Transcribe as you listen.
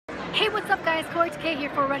Hey, what's up guys? Kaori T here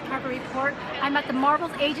for Red Carpet Report. I'm at the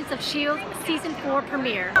Marvel's Agents of S.H.I.E.L.D. Season 4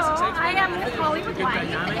 premiere. So I am with Hollywood White,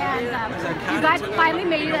 and you guys finally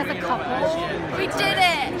made it as a couple. We did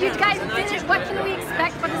it! You guys did it! What can we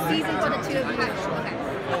expect for the season for the two of you?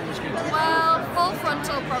 Well, full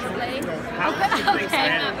frontal probably. Okay.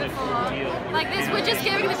 Like this, we're just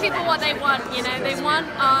giving the people what they want, you know. They want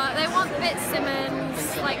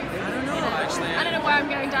Fitzsimmons, like, I don't know where I'm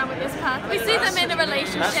going down with this path. We see them in a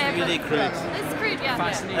relationship. That's really crude. It's crude, yeah.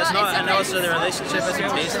 It's not, and also the relationship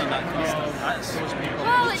isn't based on that kind of stuff.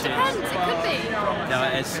 Well, it depends. It could be. No,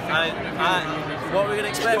 it's. What we're gonna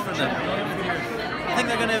expect from them? I think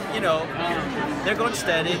they're gonna, you know, they're going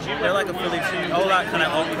steady. They're like a fully, all that kind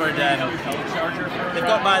of awkward. They've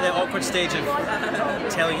got by the awkward stage of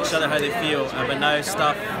telling each other how they feel, but now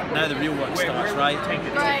the real work starts, right?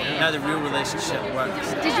 Now the real relationship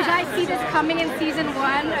works. Did you guys see this coming in season 1?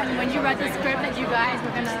 And when you read the script that you guys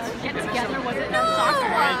were gonna get together, was it a shocker?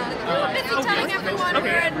 We were busy telling everyone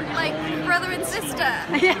we're like brother and sister.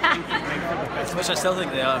 Yeah. Which I still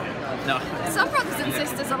think they are. No. Some brothers and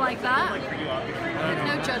sisters are like that.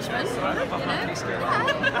 No judgment. You know? Yeah.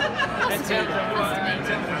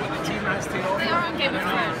 Has to be. They are on Game of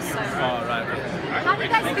Thrones, so. Oh, right. How do you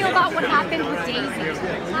guys feel about what happened with Daisy?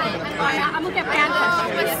 I'm looking at Panda. Oh,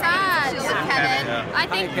 we're sad with Kevin. I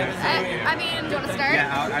think, I mean, do you want to start?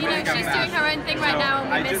 You know, she's doing her own thing right now and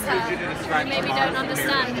we miss her. We maybe don't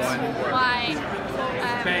understand why.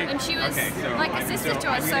 And she was like a sister to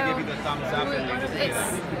us, so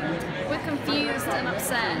we're confused and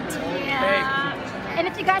upset. Yeah. And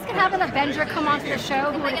if you guys could have an Avenger come onto the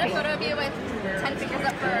show, who would it be? Get a photo of you with 10 fingers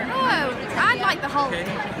up for... Oh, I'd like the Hulk.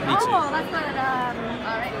 Oh, that's not,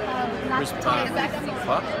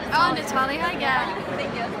 What? Oh, Natalia, yeah.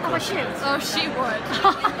 Thank you. How about you? Oh, she would.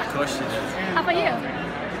 Of course she did. How about you?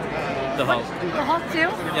 The Hulk. The Hulk too?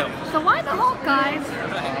 Yep. So why the Hulk, guys?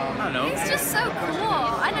 I don't know. He's just so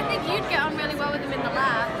cool. And I think you'd get on really well with him in the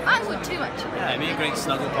lab. I would too, actually. Yeah, be a great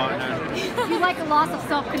snuggle partner. You like a loss of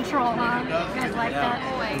self-control, huh? You guys like that?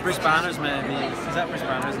 Always. Bruce Banner's maybe. Is that Bruce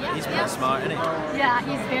Banner? Isn't it? He's pretty smart, isn't he? Yeah,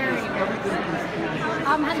 he's very good.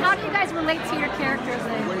 And how do you guys relate to your characters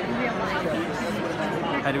in real life?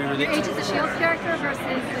 How do we relate? Your Agents of S.H.I.E.L.D. character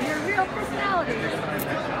versus your real personalities.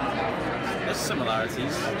 There's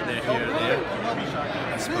similarities. They're here and there,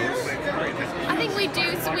 I suppose. I think we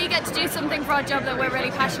do, so we get to do something for our job that we're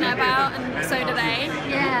really passionate about, and so do they.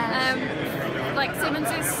 Yeah. Like Simmons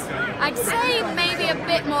is, I'd say, maybe a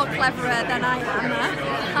bit more cleverer than I am.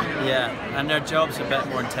 Yeah, and their job's a bit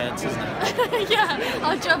more intense, isn't it? Yeah,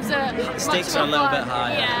 our jobs are Stakes are a little bit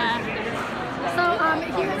higher. Yeah. So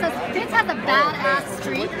Fitz has a badass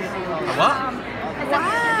streak. A what?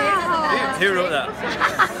 Wow. Who wrote that?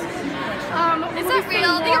 Is that real?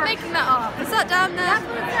 I think I'm making that up. Is that down there? That's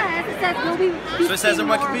what it says. It says, will we be So it says on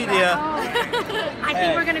Wikipedia. I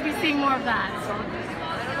think we're going to be seeing more of that.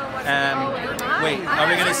 Wait, are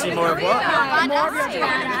we going to see more of what? More of your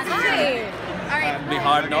badass. It'd be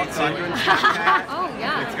hard not to. Oh,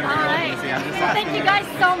 yeah. All right. Well, thank you guys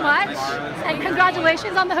so much. And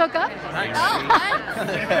congratulations on the hookup.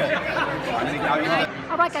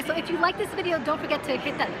 Alright guys, so if you like this video, don't forget to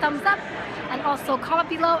hit that thumbs up and also comment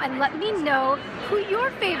below and let me know who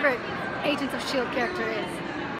your favorite Agents of S.H.I.E.L.D. character is.